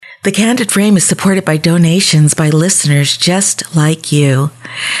The Candid Frame is supported by donations by listeners just like you.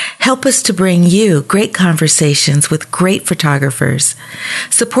 Help us to bring you great conversations with great photographers.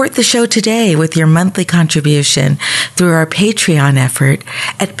 Support the show today with your monthly contribution through our Patreon effort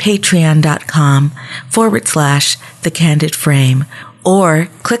at patreon.com/The Candid Frame, or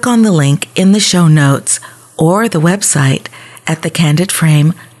click on the link in the show notes or the website at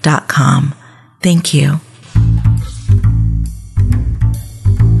thecandidframe.com. Thank you.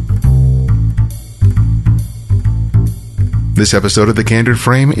 This episode of The Candid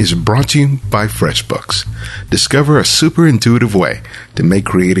Frame is brought to you by FreshBooks. Discover a super intuitive way to make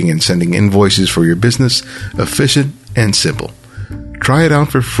creating and sending invoices for your business efficient and simple. Try it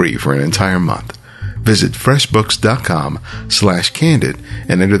out for free for an entire month. Visit freshbooks.com/candid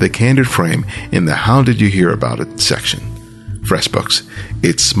and enter The Candid Frame in the How Did You Hear About It section. FreshBooks,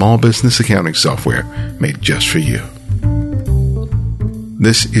 it's small business accounting software made just for you.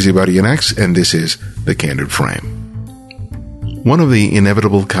 This is Ibarian X, and this is The Candid Frame. One of the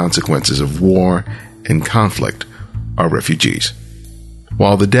inevitable consequences of war and conflict are refugees.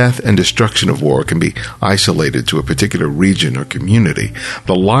 While the death and destruction of war can be isolated to a particular region or community,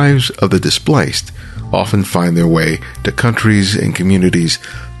 the lives of the displaced often find their way to countries and communities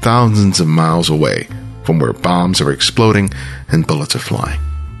thousands of miles away from where bombs are exploding and bullets are flying.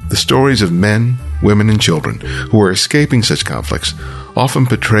 The stories of men, women, and children who are escaping such conflicts often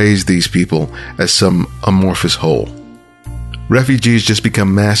portrays these people as some amorphous whole. Refugees just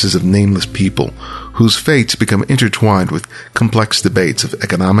become masses of nameless people whose fates become intertwined with complex debates of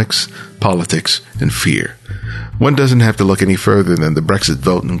economics, politics, and fear. One doesn't have to look any further than the Brexit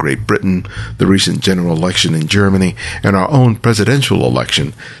vote in Great Britain, the recent general election in Germany, and our own presidential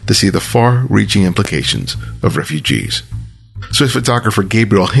election to see the far-reaching implications of refugees. Swiss photographer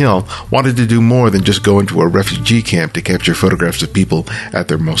Gabriel Hill wanted to do more than just go into a refugee camp to capture photographs of people at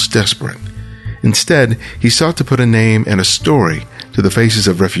their most desperate. Instead, he sought to put a name and a story to the faces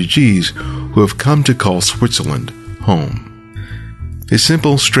of refugees who have come to call Switzerland home. His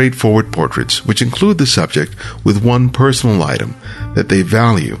simple, straightforward portraits, which include the subject with one personal item that they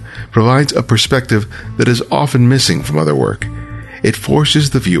value, provides a perspective that is often missing from other work. It forces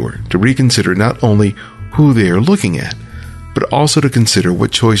the viewer to reconsider not only who they are looking at, but also to consider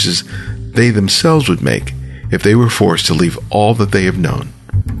what choices they themselves would make if they were forced to leave all that they have known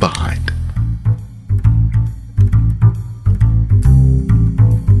behind.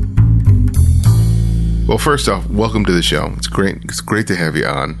 Well, first off, welcome to the show. It's great to have you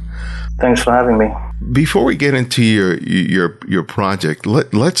on. Thanks for having me. Before we get into your project,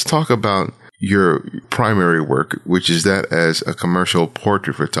 let's talk about your primary work, which is that as a commercial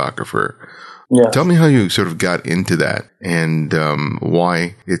portrait photographer. Yes. Tell me how you sort of got into that and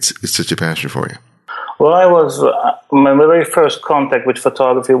why it's such a passion for you. Well, my very first contact with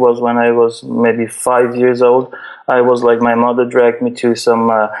photography was when I was maybe 5 years old. My mother dragged me to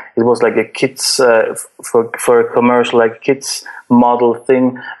some, it was like a kids, for a commercial, like kids model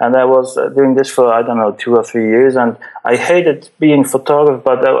thing. And I was doing this for, 2 or 3 years. And I hated being photographer,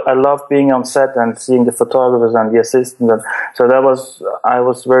 but I loved being on set and seeing the photographers and the assistants. And so I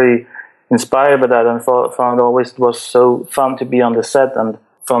was very inspired by that and found always it was so fun to be on the set. And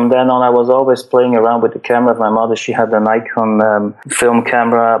from then on, I was always playing around with the camera. My mother, she had an Nikon film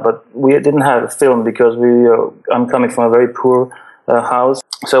camera, but we didn't have film because I'm coming from a very poor house.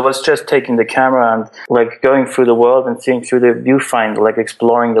 So I was just taking the camera and like going through the world and seeing through the viewfinder, like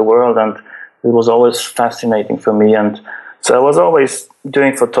exploring the world. And it was always fascinating for me. And so I was always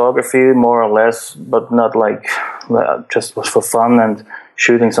doing photography more or less, but not like just was for fun and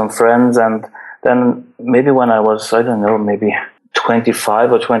shooting some friends. And then maybe when I was, maybe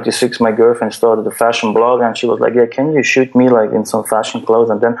 25 or 26, my girlfriend started a fashion blog and she was like, yeah, can you shoot me like in some fashion clothes?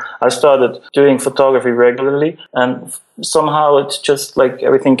 And then I started doing photography regularly and somehow it's just like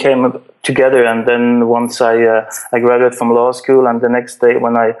everything came together. And then once I graduated from law school and the next day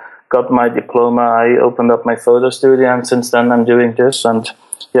when I got my diploma, I opened up my photo studio and since then I'm doing this and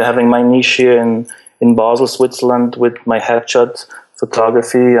having my niche here in Basel, Switzerland with my headshot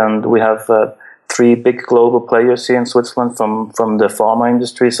photography. And we have 3 big global players here in Switzerland from the pharma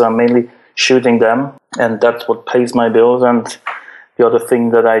industry. So I'm mainly shooting them and that's what pays my bills. And the other thing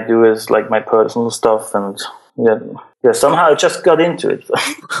that I do is like my personal stuff and somehow I just got into it.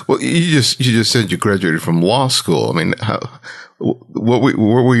 Well, you just said you graduated from law school. I mean, what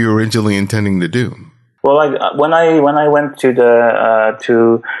were you originally intending to do? Well, when I went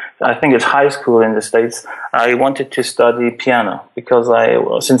to I think it's high school in the States, I wanted to study piano because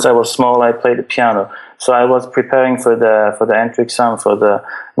since I was small, I played the piano. So I was preparing for the entry exam for the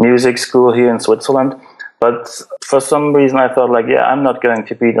music school here in Switzerland. But for some reason, I thought like, yeah, I'm not going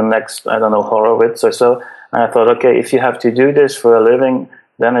to be the next, I don't know, Horowitz or so. And I thought, okay, if you have to do this for a living,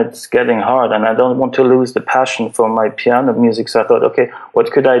 then it's getting hard, and I don't want to lose the passion for my piano music. So I thought, okay,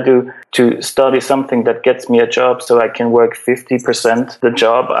 what could I do to study something that gets me a job so I can work 50% the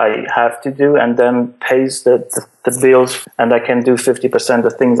job I have to do and then pays the bills, and I can do 50% the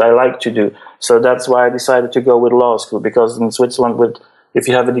things I like to do. So that's why I decided to go with law school, because in Switzerland, if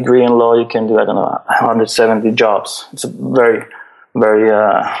you have a degree in law, you can do, I don't know, 170 jobs. It's a very, very,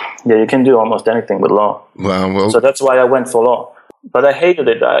 you can do almost anything with law. Wow, well, so that's why I went for law. But I hated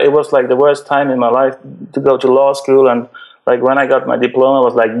it. It was like the worst time in my life to go to law school. And like when I got my diploma, I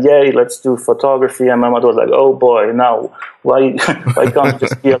was like, yay, let's do photography. And my mother was like, oh boy, now why can't you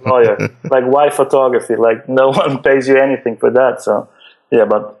just be a lawyer? Like, why photography? Like, no one pays you anything for that. So yeah,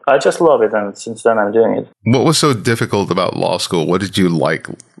 but I just love it. And since then I'm doing it. What was so difficult about law school? What did you like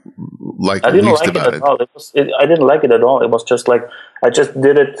I didn't least like about it at all. I didn't like it at all. It was just like, I just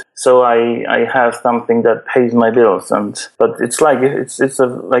did it so I have something that pays my bills. But it's like,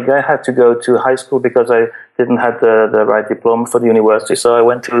 like I had to go to high school because I didn't have the right diploma for the university. So I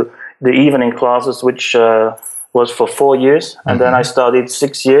went to the evening classes, which was for 4 years. And then I studied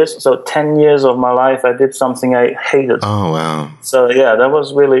 6 years. So 10 years of my life, I did something I hated. Oh, wow. So yeah, that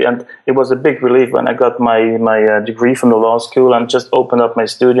was really, and it was a big relief when I got my degree from the law school and just opened up my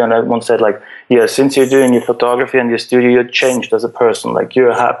studio, and everyone said like, yeah, since you're doing your photography and your studio, you're changed as a person. Like,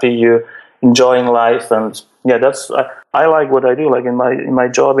 you're happy, you're enjoying life. And yeah, I like what I do. Like in my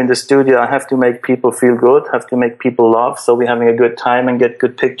job in the studio, I have to make people feel good, have to make people laugh, so we're having a good time and get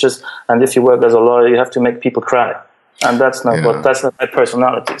good pictures. And if you work as a lawyer, you have to make people cry, and that's not my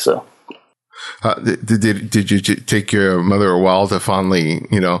personality. So did you take your mother a while to finally,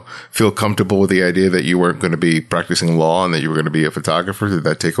 feel comfortable with the idea that you weren't going to be practicing law and that you were going to be a photographer? Did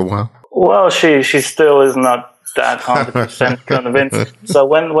that take a while? Well, she still is not that 100% convinced. So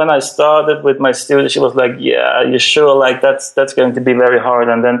when I started with my studio, she was like, yeah, you sure? Like, that's going to be very hard.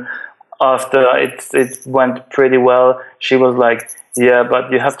 And then after it went pretty well, she was like, yeah, but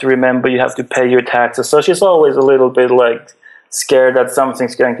you have to remember, you have to pay your taxes. So she's always a little bit like scared that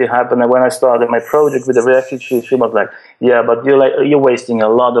something's going to happen. And when I started my project with the refugees, she was like, yeah, but you're wasting a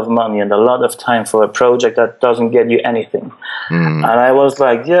lot of money and a lot of time for a project that doesn't get you anything. And I was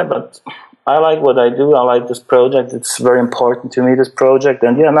like, yeah, but I like what I do. I like this project. It's very important to me, this project.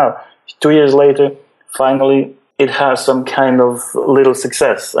 And yeah, now 2 years later, finally, it has some kind of little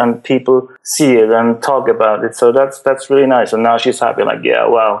success, and people see it and talk about it. So that's really nice. And now she's happy. Like, yeah,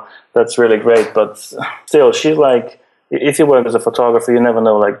 wow, that's really great. But still, she's like, if you work as a photographer, you never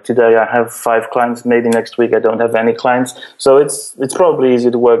know. Like, today I have 5 clients. Maybe next week I don't have any clients. So it's probably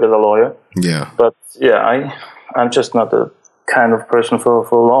easy to work as a lawyer. Yeah. But yeah, I'm just not the kind of person for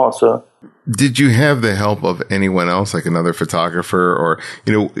law. So. Did you have the help of anyone else, like another photographer, or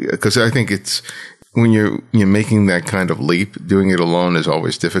because I think it's when you're making that kind of leap, doing it alone is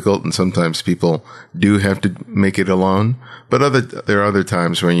always difficult, and sometimes people do have to make it alone. But there are other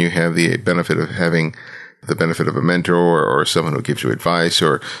times when you have the benefit of having the benefit of a mentor or someone who gives you advice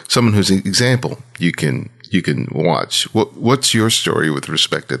or someone who's an example you can watch. What's your story with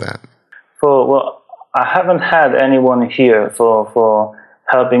respect to that? Well, I haven't had anyone here for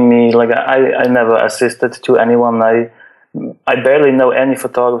helping me. Like, I never assisted to anyone. I barely know any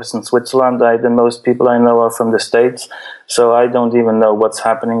photographers in Switzerland. The most people I know are from the States, so I don't even know what's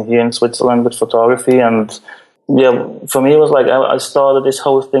happening here in Switzerland with photography. And yeah, for me it was like I started this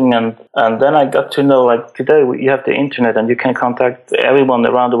whole thing, and then I got to know, like, today you have the internet and you can contact everyone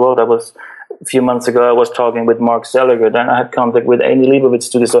around the world. A few months ago I was talking with Mark Seliger, then I had contact with Amy Leibovitz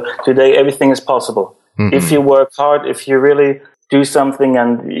studio. So today everything is possible. If you work hard, if you really do something,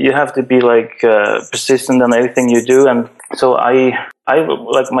 and you have to be like persistent in everything you do. And so I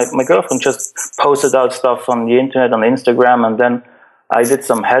like my girlfriend just posted out stuff on the internet, on Instagram, and then I did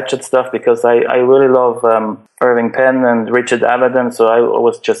some headshot stuff because I really love Irving Penn and Richard Avedon. So I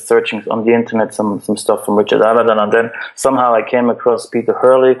was just searching on the internet some stuff from Richard Avedon, and then somehow I came across Peter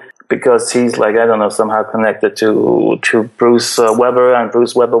Hurley because he's like, I don't know, somehow connected to Bruce Weber, and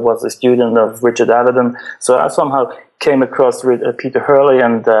Bruce Weber was a student of Richard Avedon. So I somehow came across Peter Hurley,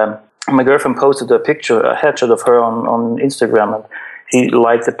 and my girlfriend posted a headshot of her on Instagram, and he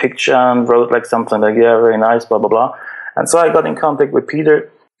liked the picture and wrote like something like, yeah, very nice, blah, blah, blah. And so I got in contact with Peter,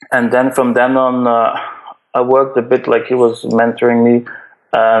 and then from then on, I worked a bit like he was mentoring me,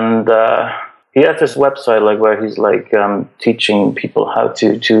 and he has this website like where he's like teaching people how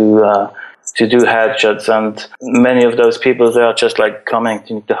to do headshots, and many of those people, they are just like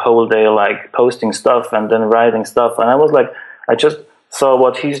commenting the whole day, like posting stuff and then writing stuff. And I was like, I just saw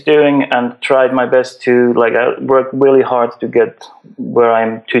what he's doing and tried my best to, like, I worked really hard to get where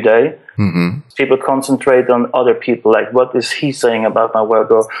I'm today. Mm-hmm. People concentrate on other people, like what is he saying about my work,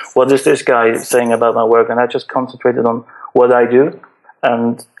 or what is this guy saying about my work, and I just concentrated on what I do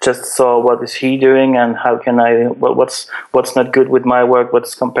and just saw what is he doing and how can I, what's not good with my work,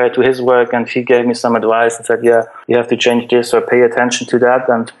 what's compared to his work, and he gave me some advice and said, yeah, you have to change this or pay attention to that.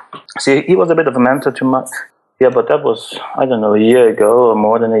 And see, he was a bit of a mentor to my, yeah, but that was, I don't know, a year ago or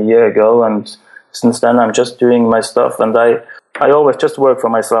more than a year ago, and since then I'm just doing my stuff, and I always just work for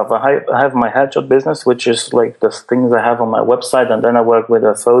myself. I have my headshot business, which is like the things I have on my website, and then I work with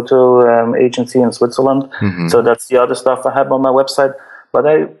a photo agency in Switzerland. Mm-hmm. So that's the other stuff I have on my website. But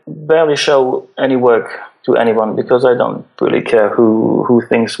I barely show any work to anyone because I don't really care who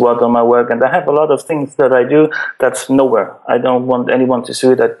thinks what on my work. And I have a lot of things that I do that's nowhere. I don't want anyone to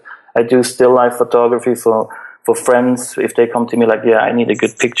see that I do still life photography for friends. If they come to me like, yeah, I need a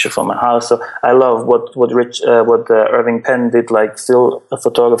good picture for my house. So I love what Irving Penn did, like still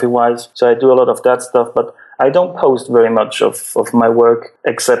photography wise. So I do a lot of that stuff, but I don't post very much of my work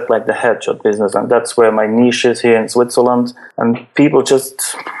except like the headshot business, and that's where my niche is here in Switzerland. And people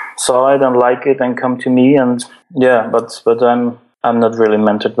just saw it and like it and come to me, and yeah, but I'm not really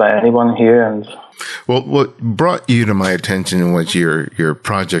mentored by anyone here. And well, what brought you to my attention was your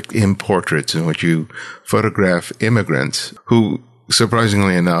project In Portraits, in which you photograph immigrants who,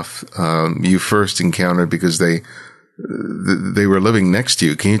 surprisingly enough, you first encountered because they were living next to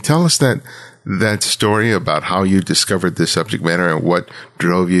you. Can you tell us that story about how you discovered this subject matter and what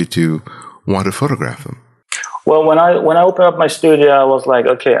drove you to want to photograph them? Well, when I opened up my studio, I was like,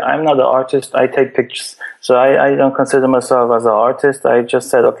 okay, I'm not an artist. I take pictures. So I don't consider myself as an artist. I just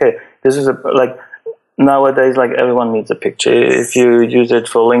said, okay, this is like nowadays, like everyone needs a picture. If you use it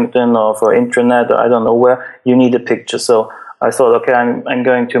for LinkedIn or for intranet or I don't know where, you need a picture. So I thought, okay, I'm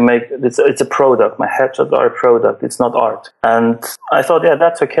going to make this. It's a product. My headshots are a product. It's not art. And I thought, yeah,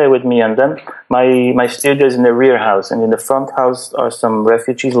 that's okay with me. And then my studio is in the rear house, and in the front house are some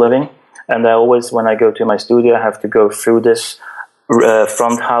refugees living. And I always, when I go to my studio, I have to go through this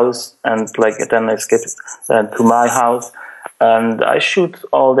front house, and like then I skip to my house. And I shoot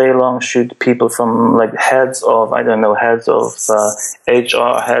all day long, shoot people from like heads of HR, heads of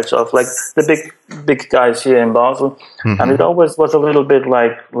like the big guys here in Basel. Mm-hmm. And it always was a little bit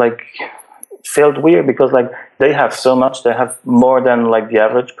like felt weird because like they have so much, they have more than like the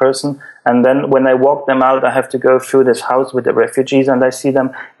average person. And then when I walk them out, I have to go through this house with the refugees, and I see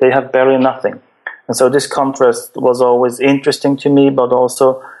them, they have barely nothing. And so this contrast was always interesting to me, but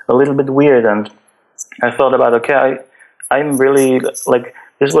also a little bit weird. And I thought about, okay, I'm really, like,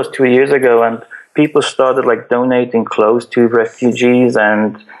 this was 2 years ago, and people started, like, donating clothes to refugees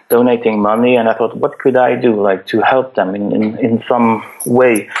and donating money, and I thought, what could I do, like, to help them in some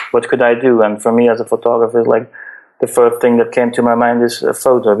way? What could I do? And for me, as a photographer, like, the first thing that came to my mind is a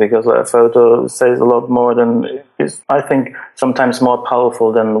photo, because a photo says a lot more than, is, I think, sometimes more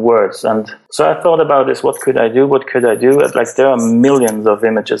powerful than words. And so I thought about this, what could I do? What could I do? Like, there are millions of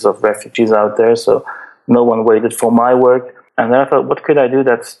images of refugees out there, so no one waited for my work. And then I thought, what could I do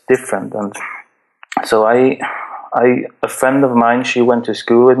that's different? And so a friend of mine, she went to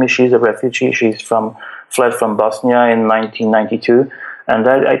school with me. She's a refugee. She's fled from Bosnia in 1992. And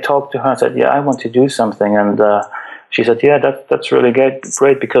I talked to her and said, yeah, I want to do something. And she said, yeah, that's really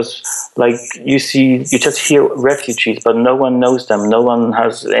great, because like you just hear refugees, but no one knows them. No one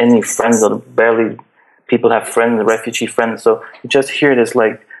has any friends, or barely people have friends, refugee friends. So you just hear this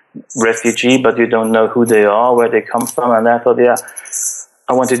like refugee, but you don't know who they are, where they come from. And I thought, yeah,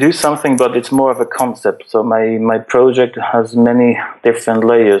 I want to do something, but it's more of a concept. So my project has many different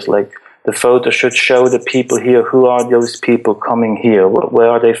layers. Like the photo should show the people here. Who are those people coming here? Where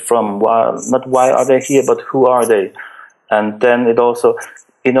are they from? Not why are they here, but who are they? And then it also,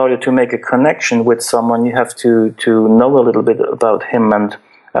 in order to make a connection with someone, you have to know a little bit about him. And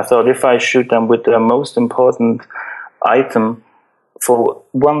I thought, if I shoot them with the most important item, for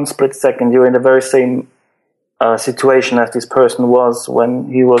one split second, you're in the very same situation as this person was when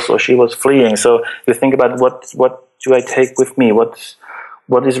he was or she was fleeing. So you think about what do I take with me? What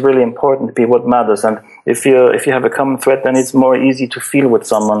is really important to me? What matters? And if you have a common thread, then it's more easy to feel with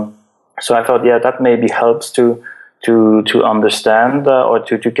someone. So I thought, yeah, that maybe helps to understand or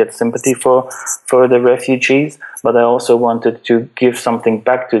to get sympathy for the refugees. But I also wanted to give something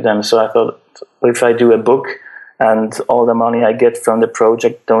back to them. So I thought, if I do a book, and all the money I get from the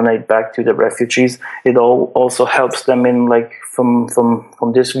project donate back to the refugees, it also helps them in like from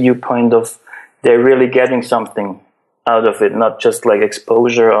this viewpoint of they're really getting something out of it, not just like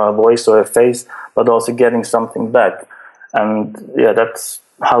exposure or a voice or a face, but also getting something back. And yeah, that's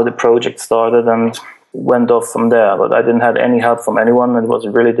how the project started and went off from there. But I didn't have any help from anyone. It was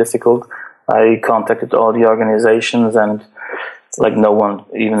really difficult. I contacted all the organizations, and like no one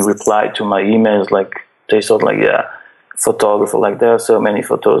even replied to my emails. Like they thought, like, yeah, photographer. Like there are so many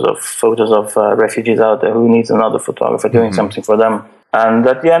photos of refugees out there. Who needs another photographer doing something for them? And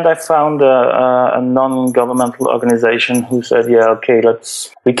at the end, I found a non-governmental organization who said, yeah, okay,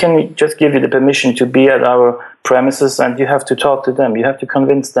 we can just give you the permission to be at our premises, and you have to talk to them. You have to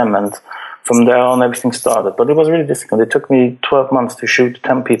convince them. And from there on, everything started. But it was really difficult. It took me 12 months to shoot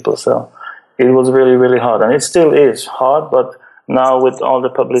 10 people. So it was really, really hard. And it still is hard, but now with all the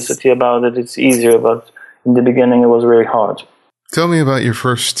publicity about it, it's easier. But in the beginning, it was really hard. Tell me about your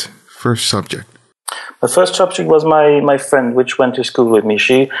first subject. The first subject was my friend, which went to school with me.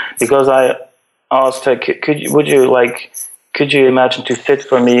 Because I asked her, could you imagine to sit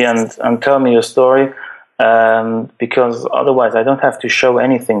for me and tell me your story? Because otherwise I don't have to show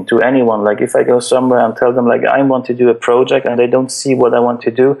anything to anyone. Like if I go somewhere and tell them like I want to do a project and they don't see what I want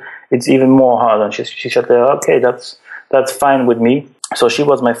to do, it's even more hard. And she said, okay, that's fine with me. So she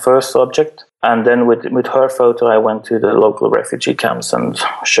was my first subject. And then with her photo, I went to the local refugee camps and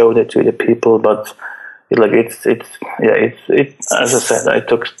showed it to the people. But as I said, it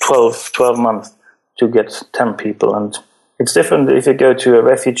took 12 months to get 10 people. And it's different if you go to a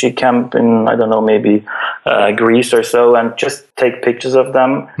refugee camp in, I don't know, maybe Greece or so, and just take pictures of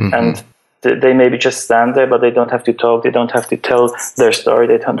them. And they maybe just stand there, but they don't have to talk. They don't have to tell their story.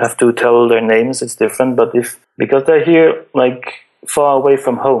 They don't have to tell their names. It's different. But because they're here, like far away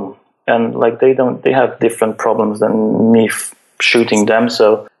from home, and like they have different problems than me shooting them.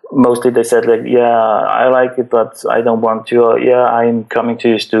 So mostly they said like, yeah, I like it, but I don't want to. Or yeah, I'm coming to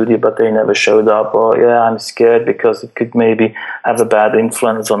your studio, but they never showed up. Or yeah, I'm scared because it could maybe have a bad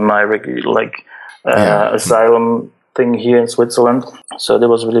influence on my asylum thing here in Switzerland. So that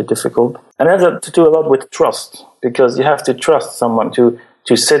was really difficult. And it had to do a lot with trust, because you have to trust someone to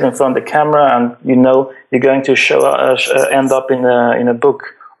sit in front of the camera, and you know you're going to end up in a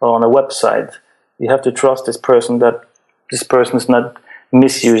book or on a website. You have to trust this person that this person is not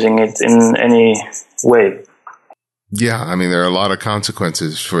misusing it in any way. Yeah, I mean, there are a lot of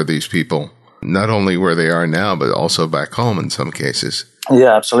consequences for these people, not only where they are now, but also back home in some cases.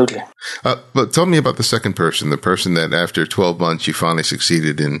 Yeah, absolutely. But tell me about the second person, the person that after 12 months you finally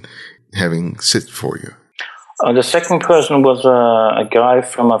succeeded in having sit for you. The second person was a guy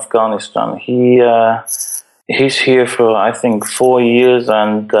from Afghanistan. He's here for, I think, 4 years,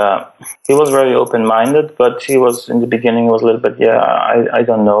 and he was very open-minded, but he was, in the beginning, was a little bit, I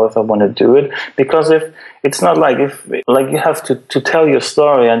don't know if I want to do it, because if it's not like you have to tell your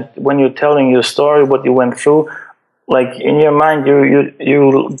story, and when you're telling your story, what you went through, like in your mind,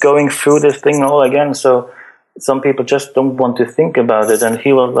 you're going through this thing all again, so some people just don't want to think about it, and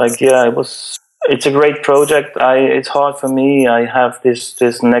he was like, it's a great project. It's hard for me. I have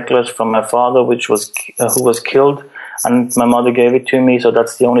this necklace from my father, who was killed, and my mother gave it to me. So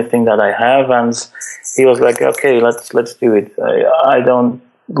that's the only thing that I have. And he was like, okay, let's do it. I don't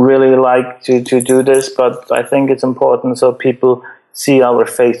really like to do this, but I think it's important so people see our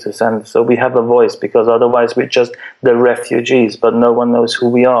faces, and so we have a voice, because otherwise we're just the refugees, but no one knows who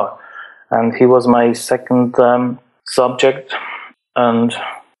we are. And he was my second subject, and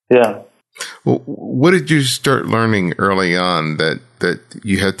yeah. Well, what did you start learning early on that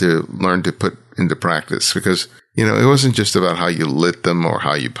you had to learn to put into practice? Because, it wasn't just about how you lit them or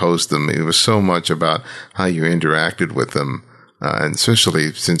how you posed them. It was so much about how you interacted with them, and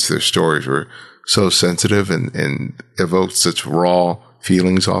especially since their stories were so sensitive and evoked such raw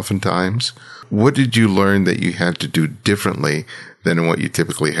feelings oftentimes. What did you learn that you had to do differently than what you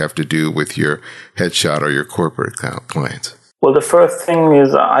typically have to do with your headshot or your corporate clients? Well, the first thing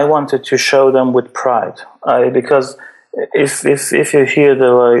is I wanted to show them with pride, because if you hear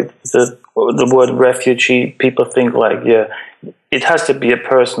the word refugee, people think like, yeah, it has to be a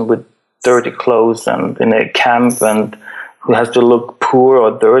person with dirty clothes and in a camp and who has to look poor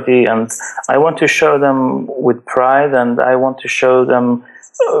or dirty. And I want to show them with pride, and I want to show them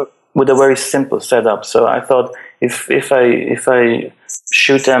with a very simple setup. So I thought if I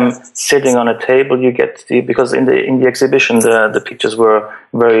shoot them sitting on a table, you get because in the exhibition the pictures were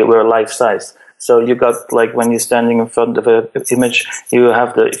life size. So you got like when you're standing in front of an image, you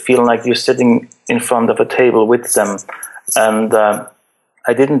have the feeling like you're sitting in front of a table with them. And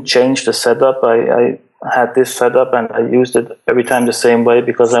I didn't change the setup. I had this setup and I used it every time the same way,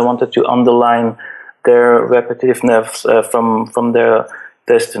 because I wanted to underline their repetitiveness from their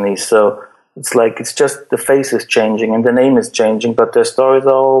destiny. So it's like it's just the face is changing and the name is changing, but their stories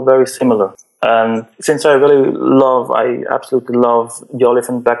are all very similar. And since I absolutely love the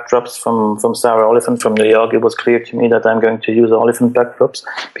Oliphant backdrops from Sarah Oliphant from New York, it was clear to me that I'm going to use Oliphant backdrops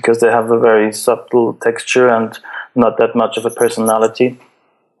because they have a very subtle texture and not that much of a personality.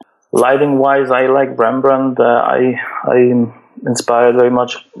 Lighting-wise, I like Rembrandt. I'm inspired very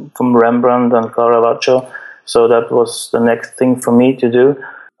much from Rembrandt and Caravaggio, so that was the next thing for me to do.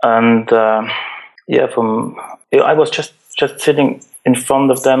 And I was just sitting in front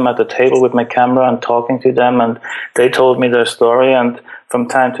of them at the table with my camera and talking to them, and they told me their story, and from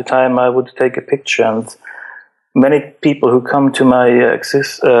time to time I would take a picture. And many people who come to my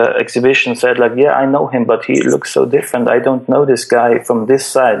exhibition said, like, yeah, I know him, but he looks so different. I don't know this guy from this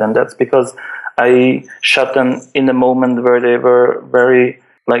side. And that's because I shot them in a moment where they were very,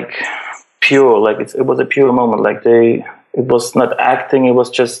 like, pure. Like, it was a pure moment. Like, it was not acting. It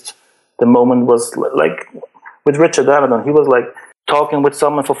was just, the moment was like, with Richard Avedon, he was like, talking with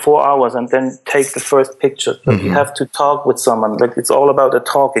someone for 4 hours and then take the first picture. So you have to talk with someone. Like, it's all about the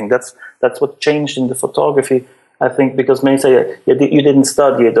talking. That's what changed in the photography, I think, because many say you didn't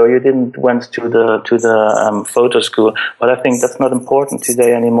study it or you didn't went to the photo school. But I think that's not important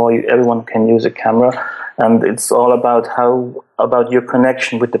today anymore. Everyone can use a camera, and it's all about about your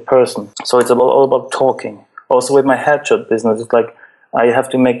connection with the person. So it's all about talking. Also with my headshot business, it's like I have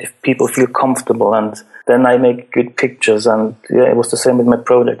to make people feel comfortable, and then I make good pictures. And yeah, it was the same with my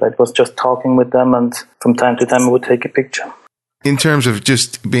project. I was just talking with them, and from time to time I would take a picture. In terms of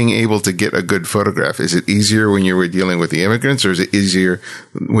just being able to get a good photograph, is it easier when you were dealing with the immigrants, or is it easier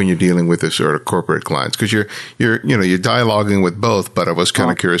when you're dealing with the sort of corporate clients? Because you're dialoguing with both, but I was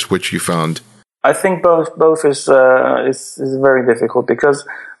kind of curious which you found. I think both is very difficult, because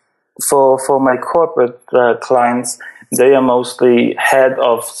for my corporate clients, they are mostly head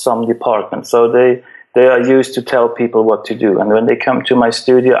of some department, so they are used to tell people what to do. And when they come to my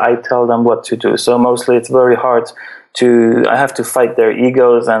studio, I tell them what to do. So mostly it's very hard I have to fight their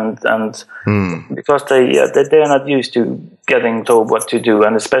egos and because they are not used to getting told what to do.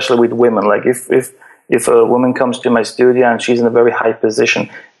 And especially with women, like if a woman comes to my studio and she's in a very high position,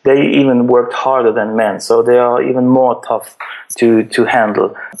 they even worked harder than men. So they are even more tough to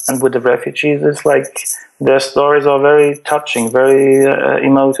handle. And with the refugees, it's like their stories are very touching, very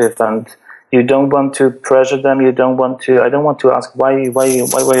emotive, and you don't want to pressure them. I don't want to ask why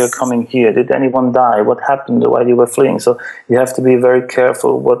were you coming here? Did anyone die? What happened while you were fleeing? So you have to be very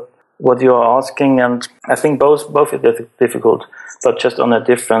careful what you are asking. And I think both are difficult, but just on a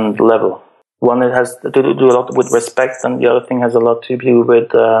different level. One, it has to do a lot with respect, and the other thing has a lot to do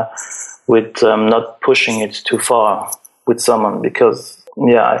with not pushing it too far with someone. Because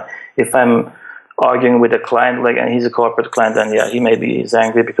if I'm arguing with a client, like, and he's a corporate client, and he's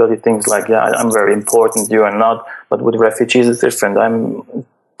angry because he thinks like, I'm very important, you are not. But with refugees, it's different.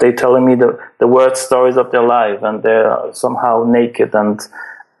 They telling me the worst stories of their life, and they're somehow naked and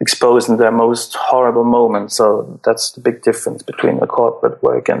exposed in their most horrible moments. So that's the big difference between the corporate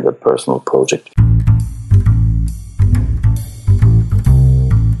work and the personal project.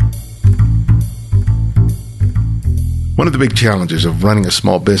 One of the big challenges of running a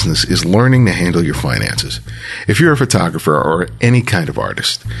small business is learning to handle your finances. If you're a photographer or any kind of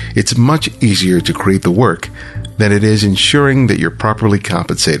artist, it's much easier to create the work than it is ensuring that you're properly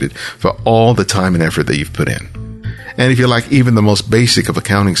compensated for all the time and effort that you've put in. And if you lack even the most basic of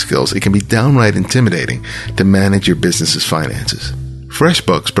accounting skills, it can be downright intimidating to manage your business's finances.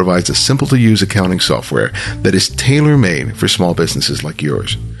 FreshBooks provides a simple-to-use accounting software that is tailor-made for small businesses like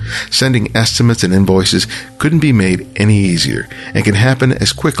yours. Sending estimates and invoices couldn't be made any easier and can happen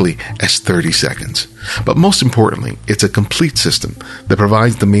as quickly as 30 seconds. But most importantly, it's a complete system that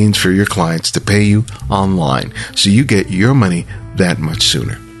provides the means for your clients to pay you online, so you get your money that much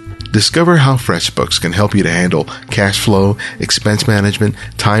sooner. Discover how FreshBooks can help you to handle cash flow, expense management,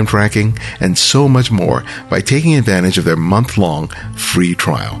 time tracking, and so much more by taking advantage of their month-long free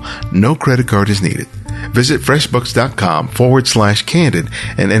trial. No credit card is needed. Visit freshbooks.com/candid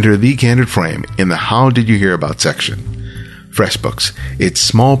and enter the Candid Frame in the How Did You Hear About section. FreshBooks, it's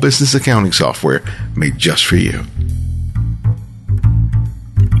small business accounting software made just for you.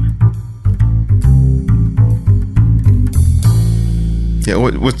 Yeah,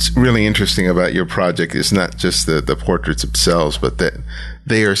 what's really interesting about your project is not just the portraits themselves, but that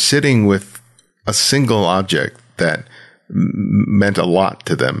they are sitting with a single object that meant a lot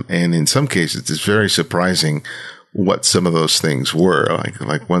to them. And in some cases, it's very surprising what some of those things were.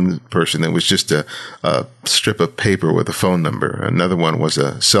 Like one person, it was just a strip of paper with a phone number. Another one was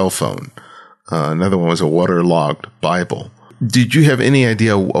a cell phone. Another one was a waterlogged Bible. Did you have any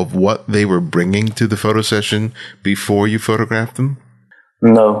idea of what they were bringing to the photo session before you photographed them?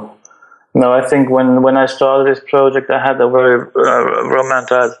 No. No, I think when I started this project, I had a very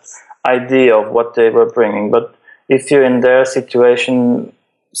romantic idea of what they were bringing. But if you're in their situation,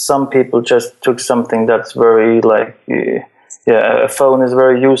 some people just took something that's very a phone is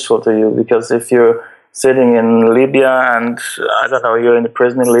very useful to you, because if you're sitting in Libya and, I don't know, you're in a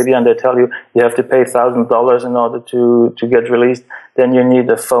prison in Libya and they tell you have to pay $1,000 in order to get released, then you need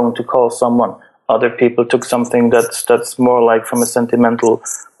a phone to call someone. Other people took something that's more like from a sentimental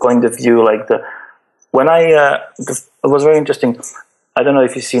point of view. It was very interesting. I don't know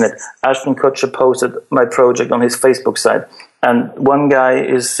if you've seen it. Ashton Kutcher posted my project on his Facebook site, and one guy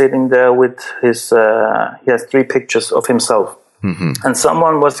is sitting there with his, he has 3 pictures of himself. Mm-hmm. And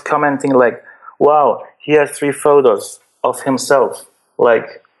someone was commenting like, wow, he has 3 photos of himself.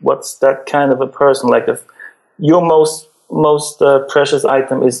 Like, what's that kind of a person? Like, if your most precious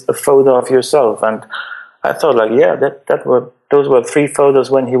item is a photo of yourself. And I thought, like, yeah, those were 3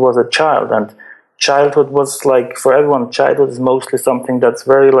 photos when he was a child. And childhood was like, for everyone, childhood is mostly something that's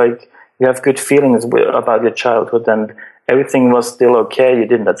very like, you have good feelings about your childhood, and everything was still okay. You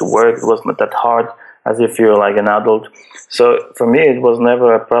didn't have to work. It wasn't that hard as if you're like an adult. So for me, it was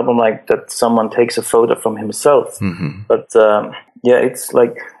never a problem like that someone takes a photo from himself. Mm-hmm. But it's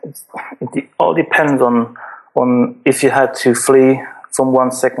like, it all depends on if you had to flee from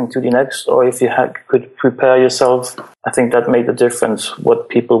one second to the next, or if you could prepare yourself. I think that made a difference, what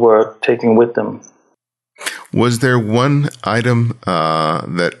people were taking with them. Was there one item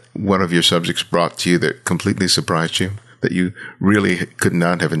that one of your subjects brought to you that completely surprised you, that you really could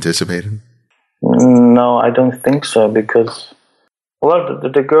not have anticipated? No, I don't think so, because, well,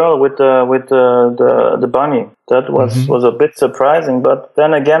 the girl with the bunny, that was a bit surprising, but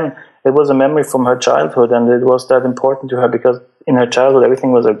then again, it was a memory from her childhood, and it was that important to her because in her childhood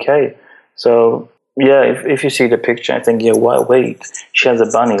everything was okay. So yeah, if you see the picture, I think, yeah, wait, she has a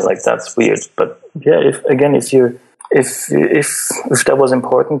bunny, like, that's weird. But yeah, if that was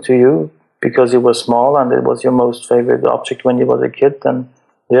important to you because you were small and it was your most favorite object when you was a kid, then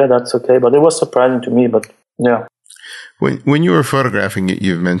yeah, that's okay. But it was surprising to me, but yeah. When you were photographing it,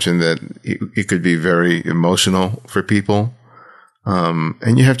 you've mentioned that it could be very emotional for people.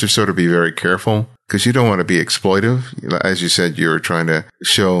 And you have to sort of be very careful because you don't want to be exploitive. As you said, you're trying to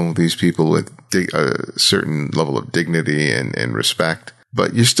show these people with a certain level of dignity and respect,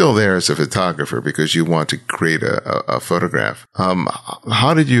 but you're still there as a photographer because you want to create a photograph.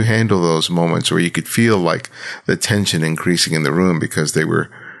 How did you handle those moments where you could feel like the tension increasing in the room because they were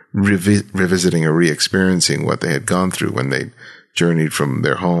revisiting or re-experiencing what they had gone through when they journeyed from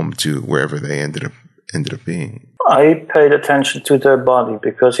their home to wherever they ended up being? I paid attention to their body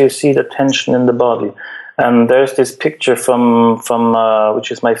because you see the tension in the body. And there's this picture from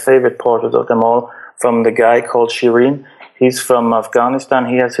which is my favorite portrait of them all, from the guy called Shireen. He's from Afghanistan.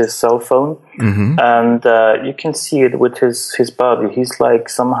 He has his cell phone. Mm-hmm. And you can see it with his body. He's like,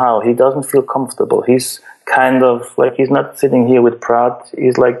 somehow, he doesn't feel comfortable. He's kind of like, he's not sitting here with pride.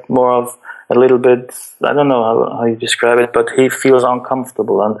 He's like more of a little bit, I don't know how you describe it, but he feels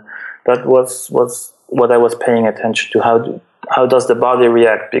uncomfortable. And that was what I was paying attention to. How does the body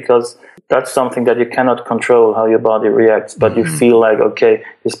react? Because that's something that you cannot control, how your body reacts, but you feel like, okay,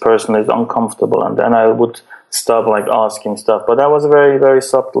 this person is uncomfortable. And then I would stop like asking stuff. But I was very, very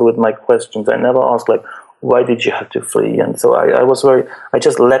subtle with my questions. I never asked like, why did you have to flee? And so I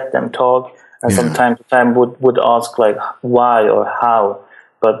just let them talk. And from time to time would ask like, why or how?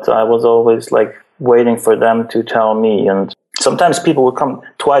 But I was always like waiting for them to tell me. And sometimes people would come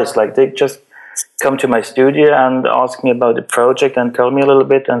twice, like they just come to my studio and ask me about the project and tell me a little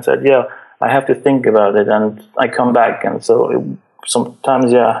bit and said, yeah, I have to think about it. And I come back. And so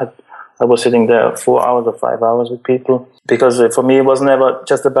sometimes, yeah, I was sitting there 4 hours or 5 hours with people, because for me, it was never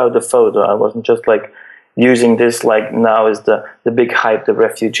just about the photo. I wasn't just like using this, like now is the big hype, the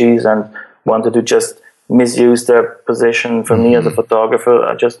refugees, and wanted to just misuse their position. For me as a photographer,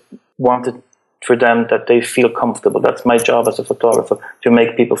 I just wanted for them that they feel comfortable. That's my job as a photographer, to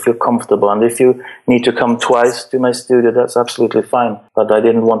make people feel comfortable. And if you need to come twice to my studio, that's absolutely fine. But I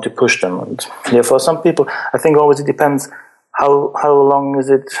didn't want to push them. And yeah, for some people, I think always it depends how long is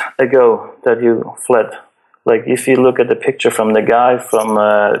it ago that you fled. Like if you look at the picture from the guy from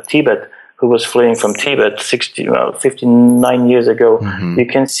Tibet, who was fleeing from Tibet 59 years ago, you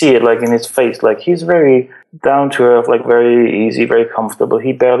can see it like in his face. Like he's very down to earth, like very easy, very comfortable.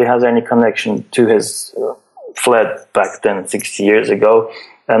 He barely has any connection to his fled back then 60 years ago.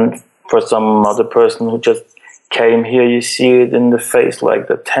 And for some other person who just came here, you see it in the face, like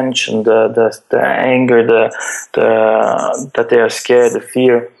the tension, the anger, that they are scared, the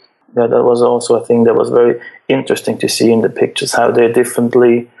fear. Yeah, that was also a thing that was very interesting to see in the pictures, how they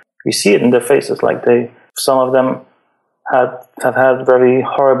differently, you see it in their faces, like some of them have had very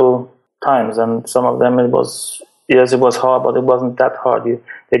horrible times, and some of them it was hard, but it wasn't that hard.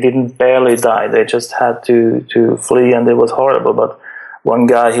 They didn't barely die, they just had to flee, and it was horrible. But one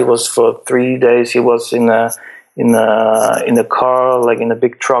guy, he was for 3 days, he was in a car, like in a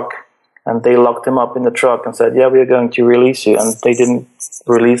big truck, and they locked him up in the truck and said, yeah, we are going to release you, and they didn't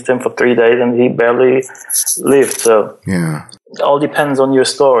release him for 3 days, and he barely lived. So yeah, it all depends on your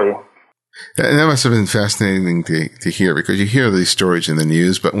story. And that must have been fascinating to hear, because you hear these stories in the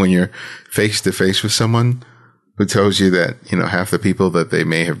news, but when you're face to face with someone who tells you that, half the people that they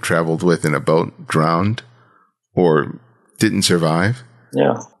may have traveled with in a boat drowned or didn't survive.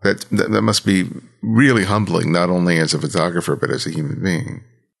 Yeah. That must be really humbling, not only as a photographer, but as a human being.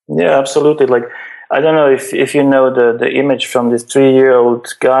 Yeah, absolutely. Like, I don't know if you know the image from this 3-year-old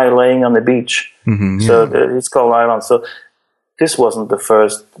guy laying on the beach. Mm-hmm, yeah. So it's called Ireland. So this wasn't the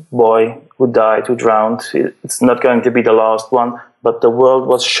first boy who died, who drowned. It's not going to be the last one, but the world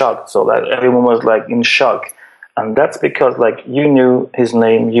was shocked. So that everyone was like in shock. And that's because like you knew his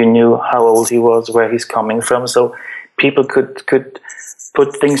name, you knew how old he was, where he's coming from. So people could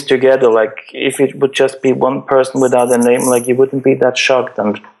put things together. Like if it would just be one person without a name, like you wouldn't be that shocked.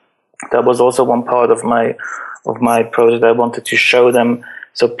 And that was also one part of my project. I wanted to show them,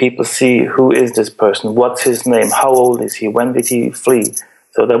 so people see, who is this person? What's his name? How old is he? When did he flee?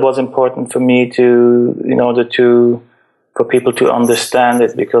 So that was important for me for people to understand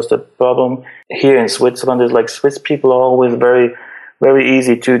it, because the problem here in Switzerland is like Swiss people are always very, very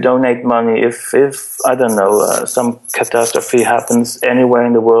easy to donate money. If I don't know, some catastrophe happens anywhere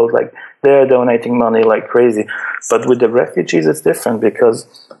in the world, like they're donating money like crazy. But with the refugees, it's different, because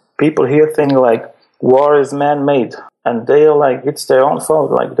people here think like war is man-made, and they are like, it's their own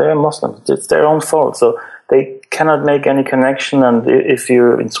fault, like they're Muslims, it's their own fault. So they cannot make any connection. And if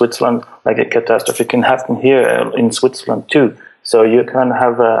you're in Switzerland, like a catastrophe can happen here in Switzerland too. So you can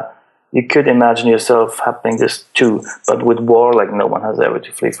you could imagine yourself happening this too. But with war, like no one has ever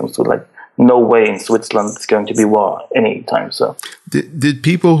to flee from Switzerland. Like no way in Switzerland it's going to be war anytime. So did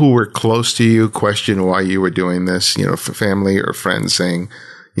people who were close to you question why you were doing this? Family or friends saying,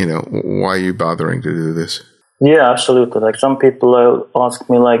 why are you bothering to do this? Yeah, absolutely. Like some people ask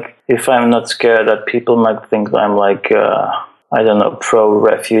me, like, if I'm not scared that people might think I'm like, I don't know,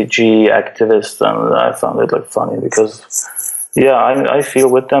 pro-refugee activist, and I found it like funny because, yeah, I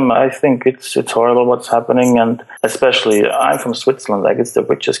feel with them. I think it's horrible what's happening, and especially I'm from Switzerland. Like, it's the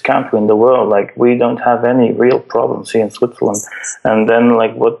richest country in the world. Like, we don't have any real problems here in Switzerland. And then,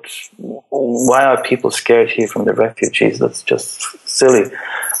 like, why are people scared here from the refugees? That's just silly.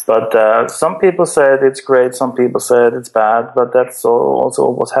 But some people said it's great, some people said it's bad, but that's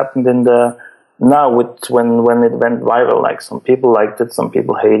also what's happened when it went viral. Like some people liked it, some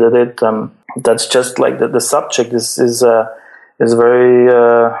people hated it. That's just like the subject is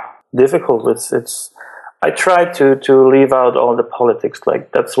very difficult. I tried to leave out all the politics.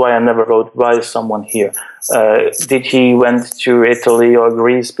 Like that's why I never wrote, why is someone here? Did he went to Italy or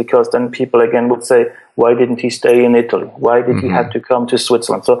Greece? Because then people again would say, why didn't he stay in Italy? Why did he have to come to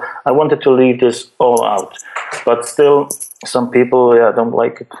Switzerland? So I wanted to leave this all out. But still, some people don't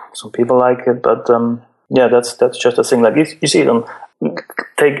like it. Some people like it. But that's just a thing. Like you see them.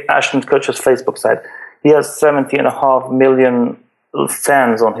 Take Ashton Kutcher's Facebook site. He has 70.5 million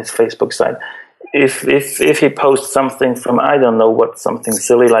fans on his Facebook site. If he posts something from, I don't know what, something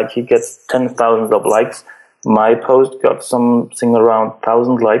silly, like he gets 10,000 of likes, my post got something around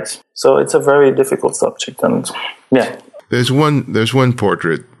 1,000 likes. So it's a very difficult subject. And yeah. There's one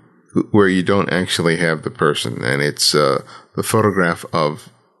portrait where you don't actually have the person, and it's the photograph of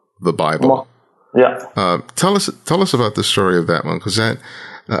the Bible. Yeah. Tell us about the story of that one, because that,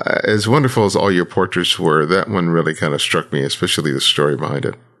 as wonderful as all your portraits were, that one really kind of struck me, especially the story behind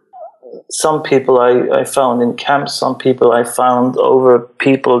it. Some people I found in camps, some people I found over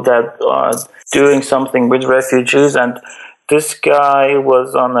people that are doing something with refugees, and this guy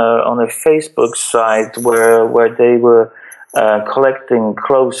was on a Facebook site where they were collecting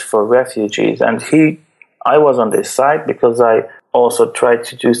clothes for refugees, and I was on this site because I also tried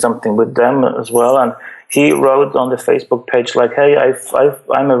to do something with them as well, and he wrote on the Facebook page like, hey,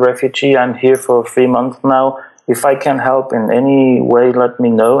 I'm a refugee, I'm here for 3 months now. If I can help in any way, let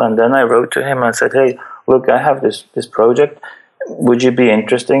me know. And then I wrote to him and said, hey, look, I have this project. would you be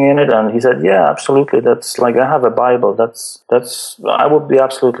interested in it? And he said, yeah, absolutely. That's like, I have a Bible. I would be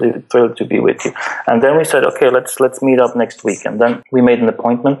absolutely thrilled to be with you. And then we said, okay, let's meet up next week. And then we made an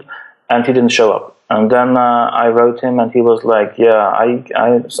appointment, and he didn't show up. And then I wrote him, and he was like, yeah,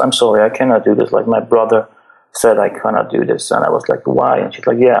 I'm sorry, I cannot do this. Like, my brother said I cannot do this. And I was like, why? And she's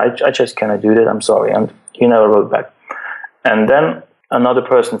like, yeah, I just cannot do this. I'm sorry. And he never wrote back. And then another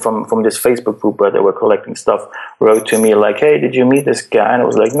person from this Facebook group where they were collecting stuff wrote to me like, hey, did you meet this guy? And I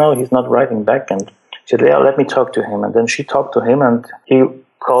was like, no, he's not writing back. And she said, yeah, let me talk to him. And then she talked to him, and he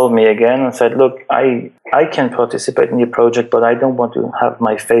called me again and said, look, I can participate in your project, but I don't want to have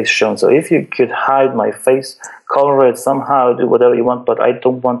my face shown. So if you could hide my face, color it somehow, do whatever you want, but I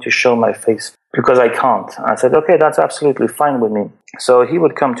don't want to show my face because I can't. I said, okay, that's absolutely fine with me. So he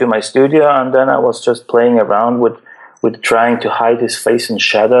would come to my studio, and then I was just playing around with trying to hide his face in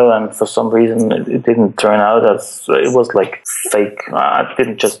shadow, and for some reason it didn't turn out as, it was like fake.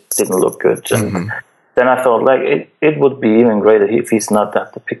 Didn't look good. Mm-hmm. And then I thought like it would be even greater if he's not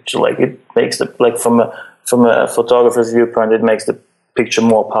at the picture. Like, it makes the, like, from a photographer's viewpoint, it makes the picture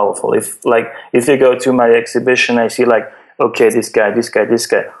more powerful. If you go to my exhibition, I see like, okay, this guy.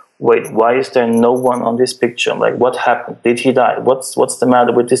 Wait, why is there no one on this picture? Like, what happened? Did he die? What's the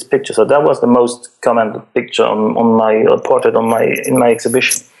matter with this picture? So that was the most commented picture on my portrait in my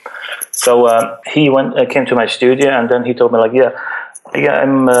exhibition. So he came to my studio, and then he told me like, yeah,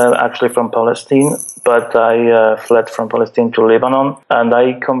 I'm actually from Palestine, but I fled from Palestine to Lebanon, and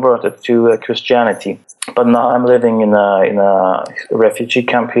I converted to Christianity. But now I'm living in a refugee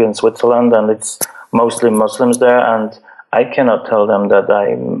camp here in Switzerland, and it's mostly Muslims there, and I cannot tell them that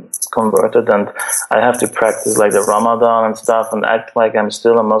I'm converted, and I have to practice like the Ramadan and stuff and act like I'm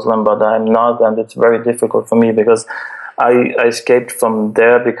still a Muslim, but I'm not, and it's very difficult for me because I escaped from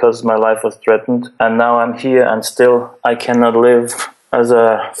there because my life was threatened, and now I'm here, and still I cannot live as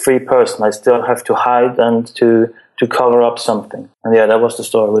a free person. I still have to hide and to cover up something. And yeah, that was the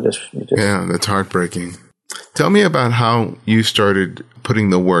story with this. Yeah, that's heartbreaking. Tell me about how you started putting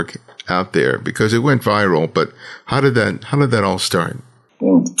the work out there, because it went viral, but how did that all start?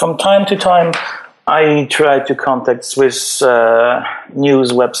 From time to time, I tried to contact Swiss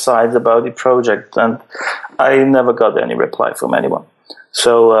news websites about the project, and I never got any reply from anyone.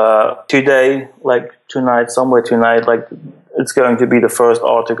 So somewhere tonight, like, it's going to be the first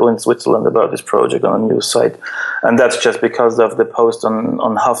article in Switzerland about this project on a news site, and that's just because of the post on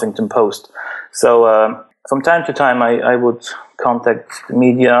Huffington Post. So from time to time, I would contact the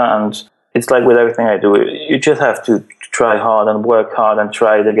media, and it's like with everything I do, you just have to try hard and work hard and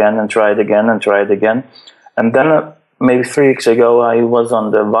try it again and try it again and try it again. And then maybe 3 weeks ago, I was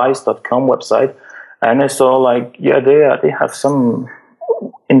on the Vice.com website, and I saw like, yeah, they have some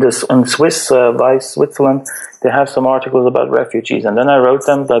in Swiss Vice Switzerland. They have some articles about refugees, and then I wrote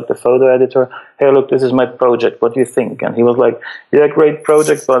them, like the photo editor, hey, look, this is my project. What do you think? And he was like, yeah, great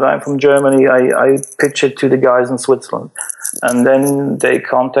project, but I'm from Germany. I pitched it to the guys in Switzerland, and then they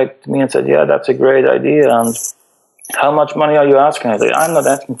contacted me and said, yeah, that's a great idea. And how much money are you asking? I said, I'm not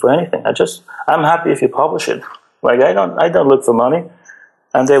asking for anything. I'm happy if you publish it. Like, I don't look for money.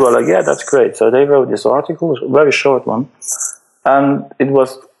 And they were like, yeah, that's great. So they wrote this article, a very short one, and it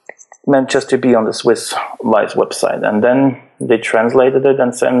was meant just to be on the Swiss Vice website. And then they translated it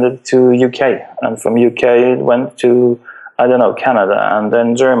and sent it to UK. And from UK it went to, I don't know, Canada, and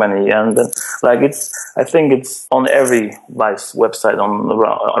then Germany. And then, like, I think it's on every Vice website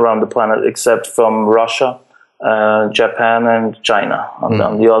around the planet except from Russia, Japan, and China on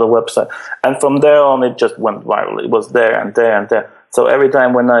the other website. And from there on, it just went viral. It was there and there and there. So every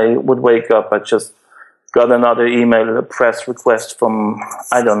time when I would wake up, I just got another email, a press request from,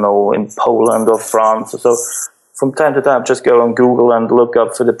 I don't know, in Poland or France. So from time to time, just go on Google and look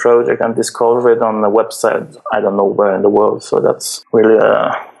up for the project and discover it on the website, I don't know where in the world. So that's really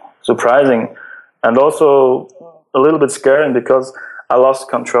surprising, and also a little bit scary because I lost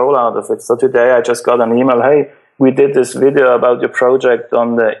control out of it. So today I just got an email, hey, we did this video about your project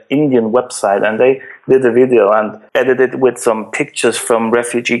on the Indian website, and they did a video and edited with some pictures from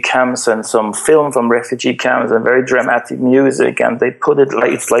refugee camps and some film from refugee camps and very dramatic music, and they put it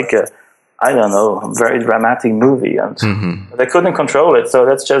like, it's like a, I don't know, a very dramatic movie, and they couldn't control it. So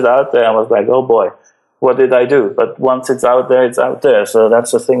that's just out there. I was like, oh boy, what did I do? But once it's out there, it's out there. So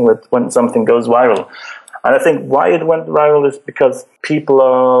that's the thing with when something goes viral. And I think why it went viral is because people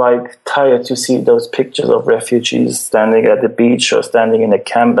are like tired to see those pictures of refugees standing at the beach or standing in a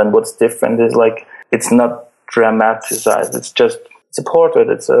camp. And what's different is like, it's not dramatized. It's a portrait.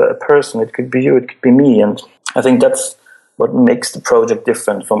 It's a person. It could be you. It could be me. And I think that's what makes the project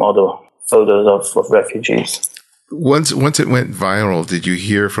different from other photos of refugees. Once it went viral, did you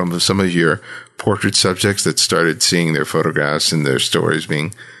hear from some of your portrait subjects that started seeing their photographs and their stories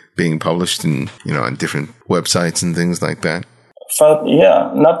being published in, on different websites and things like that?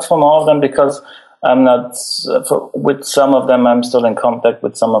 Yeah, not from all of them, because I'm not, with some of them I'm still in contact,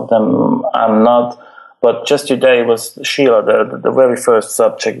 with some of them I'm not. But just today was Sheila, the very first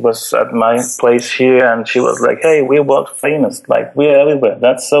subject, was at my place here, and she was like, "Hey, we're world famous, like we're everywhere.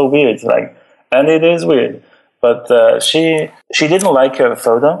 That's so weird." Like, and it is weird. But she didn't like her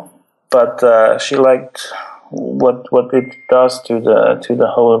photo, but she liked what it does to the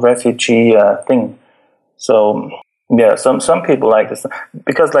whole refugee thing. So yeah, some people like this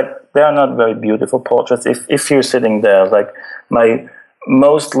because like they are not very beautiful portraits. If you're sitting there, like my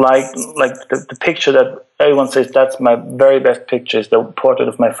most like the picture that everyone says that's my very best picture is the portrait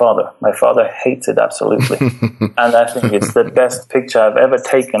of my father. My father hates it absolutely, and I think it's the best picture I've ever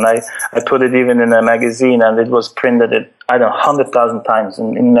taken. I put it even in a magazine, and it was printed 100,000 times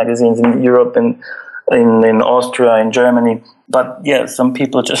in magazines in Europe and in Austria, in Germany. But yeah, some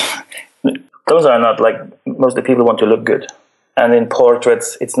people just those are not like most of the people want to look good, and in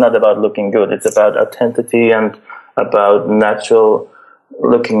portraits it's not about looking good. It's about authenticity and about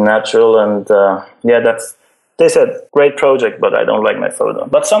looking natural, and they said great project, but I don't like my photo.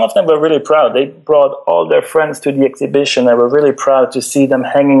 But some of them were really proud. They brought all their friends to the exhibition. They were really proud to see them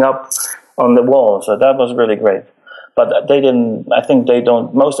hanging up on the wall, so that was really great. But they didn't, I think they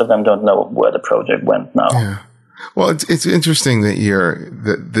don't, most of them don't know where the project went now. Yeah. Well, it's interesting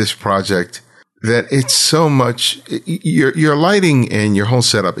that this project, that it's so much, your lighting and your whole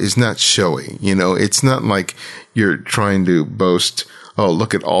setup is not showy. It's not like you're trying to boast, oh,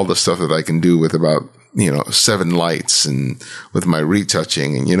 look at all the stuff that I can do with about, 7 lights and with my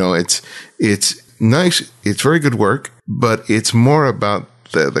retouching. And, it's nice. It's very good work, but it's more about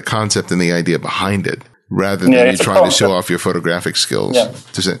the concept and the idea behind it rather than you trying to show off your photographic skills. Yeah.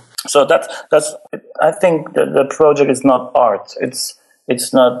 So that's, I think the project is not art.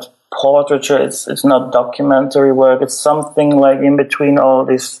 It's not portraiture. It's not documentary work. It's something like in between all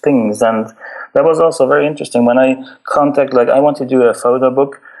these things. And that was also very interesting when I I want to do a photo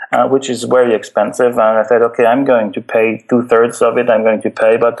book, which is very expensive. And I said, okay, I'm going to pay 2/3 of it. I'm going to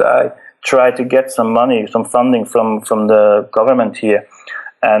pay, but I try to get some money, some funding from the government here.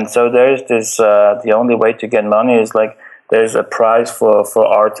 And so there's this, the only way to get money is like, there's a prize for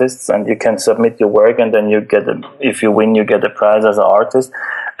artists, and you can submit your work, and then if you win, you get a prize as an artist.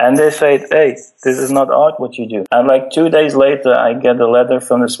 And they say, hey, this is not art what you do. And like 2 days later, I get a letter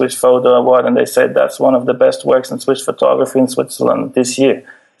from the Swiss Photo Award, and they said that's one of the best works in Swiss photography in Switzerland this year.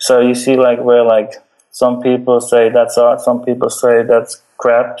 So you see, like, where like some people say that's art, some people say that's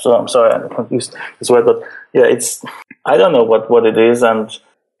crap. So I'm sorry, I don't use this word, but yeah, I don't know what it is, and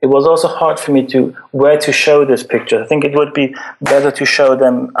it was also hard for me where to show this picture. I think it would be better to show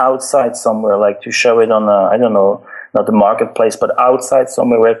them outside somewhere, like to show it on I don't know, not the marketplace, but outside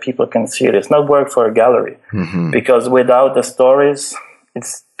somewhere where people can see it. It's not work for a gallery, because without the stories,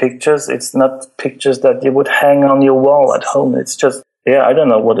 it's pictures. It's not pictures that you would hang on your wall at home. It's just, I don't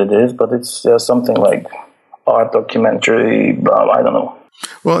know what it is, but it's something like art documentary. I don't know.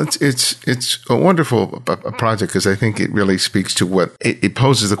 Well, it's a wonderful project because I think it really speaks to what it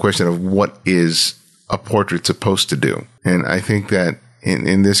poses the question of what is a portrait supposed to do. And I think that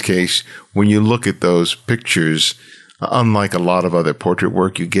in this case, when you look at those pictures, unlike a lot of other portrait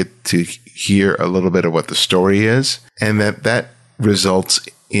work, you get to hear a little bit of what the story is, and that results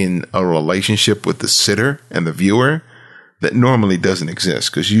in a relationship with the sitter and the viewer that normally doesn't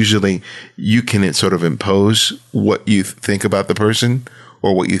exist, because usually you can sort of impose what you think about the person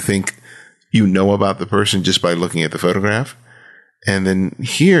or what you think about the person just by looking at the photograph. And then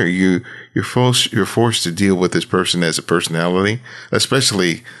here you're forced to deal with this person as a personality,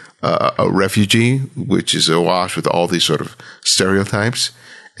 especially a refugee, which is awash with all these sort of stereotypes.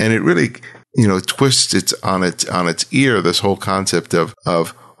 And it really, twists it on its ear, this whole concept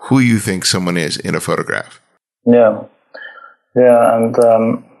of who you think someone is in a photograph. Yeah. Yeah.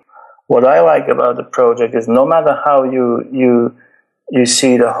 And, what I like about the project is no matter how you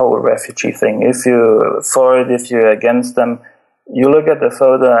see the whole refugee thing, if you're for it, if you're against them, you look at the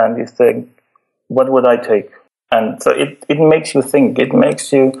photo and you think, what would I take? And so it makes you think. It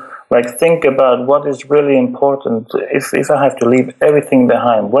makes you think about what is really important. If I have to leave everything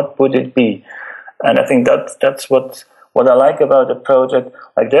behind, what would it be? And I think that's what I like about the project.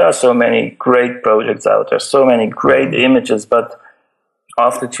 Like, there are so many great projects out there, so many great images, but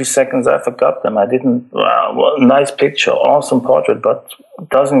after 2 seconds I forgot them. I didn't. Nice picture, awesome portrait, but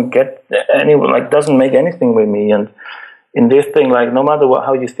doesn't get doesn't make anything with me. And in this thing, like no matter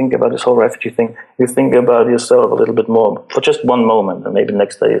how you think about this whole refugee thing, you think about yourself a little bit more for just one moment, and maybe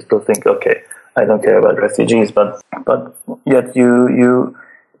next day you still think, okay, I don't care about refugees, but yet you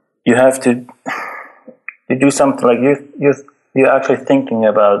have to do something like you're actually thinking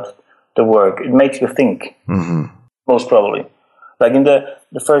about the work. It makes you think, most probably. Like in the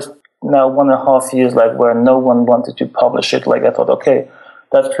first now 1.5 years, like where no one wanted to publish it, like I thought, okay,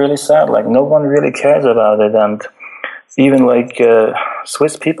 that's really sad. Like no one really cares about it, and even like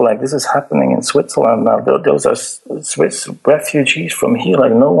Swiss people, like this is happening in Switzerland now. Those are Swiss refugees from here.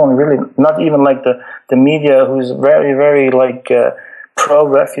 Like no one really, not even like the media, who's very, very like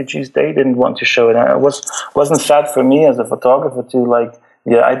pro-refugees, they didn't want to show it. And it wasn't sad for me as a photographer to like,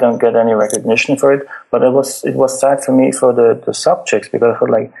 yeah, I don't get any recognition for it, but it was sad for me for the subjects, because I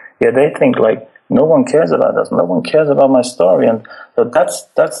felt like, yeah, they think like no one cares about us, no one cares about my story, and so that's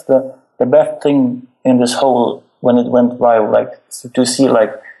the best thing in this whole, when it went viral, like to see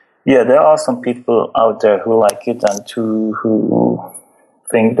like, yeah, there are some people out there who like it and who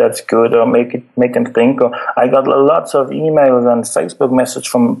think that's good, or make them think. Or I got lots of emails and Facebook messages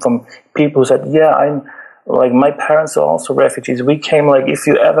from people who said, yeah, I'm like, my parents are also refugees. We came, like, if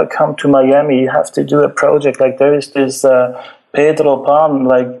you ever come to Miami, you have to do a project. Like there is this Pedro Pan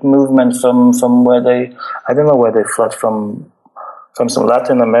like movement from where they, I don't know where they fled from some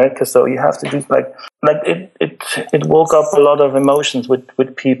Latin America. So you have to do like it woke up a lot of emotions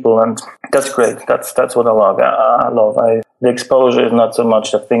with people, and that's great. That's what I love. The exposure is not so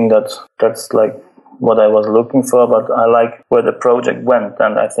much the thing that's like what I was looking for, but I like where the project went,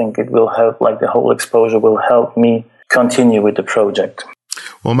 and I think it will help, like the whole exposure will help me continue with the project.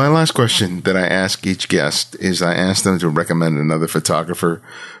 Well, my last question that I ask each guest is I ask them to recommend another photographer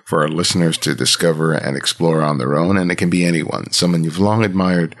for our listeners to discover and explore on their own, and it can be anyone, someone you've long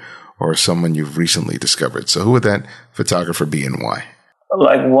admired or someone you've recently discovered. So who would that photographer be and why?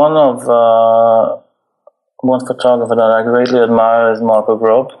 Like one photographer that I greatly admire is Marco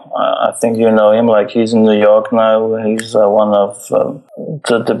Grob. I think you know him. Like he's in New York now. He's one of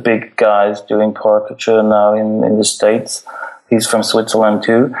the big guys doing portraiture now in the States. He's from Switzerland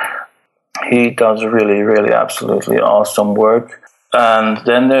too. He does really, really absolutely awesome work. And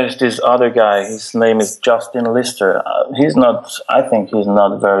then there's this other guy. His name is Justin Lister. I think he's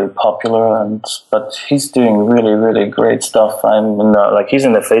not very popular, but he's doing really, really great stuff. He's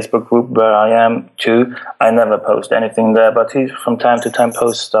in the Facebook group where I am too. I never post anything there, but he from time to time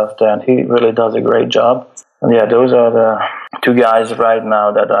posts stuff there, and he really does a great job. And yeah, those are the two guys right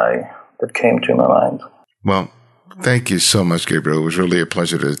now that came to my mind. Well, thank you so much, Gabriel. It was really a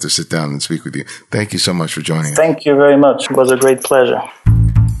pleasure to sit down and speak with you. Thank you so much for joining us. Thank you very much. It was a great pleasure.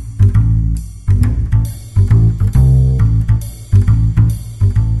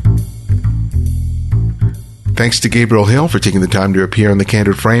 Thanks to Gabriel Hill for taking the time to appear on The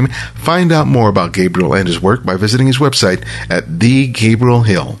Candid Frame. Find out more about Gabriel and his work by visiting his website at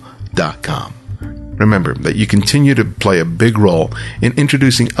thegabrielhill.com. Remember that you continue to play a big role in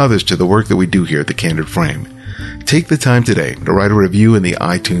introducing others to the work that we do here at The Candid Frame. Take the time today to write a review in the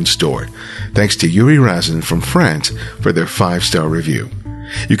iTunes store. Thanks to Yuri Razin from France for their 5-star review.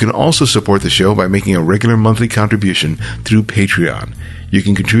 You can also support the show by making a regular monthly contribution through Patreon. You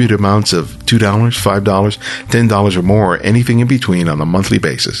can contribute amounts of $2, $5, $10 or more, or anything in between on a monthly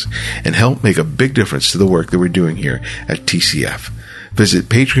basis, and help make a big difference to the work that we're doing here at TCF. Visit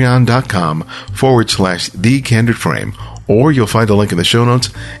patreon.com/The Candid Frame, or you'll find a link in the show notes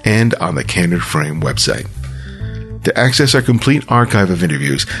and on the Candid Frame website. To access our complete archive of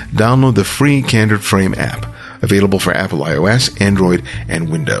interviews, download the free Candid Frame app, available for Apple iOS, Android, and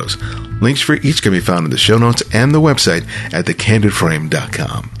Windows. Links for each can be found in the show notes and the website at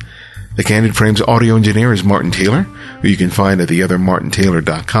thecandidframe.com. The Candid Frame's audio engineer is Martin Taylor, who you can find at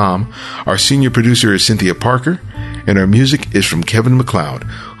theothermartintaylor.com. Our senior producer is Cynthia Parker, and our music is from Kevin MacLeod,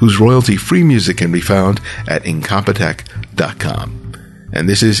 whose royalty-free music can be found at incompetech.com. And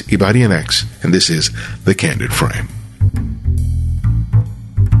this is Ibadian X, and this is The Candid Frame.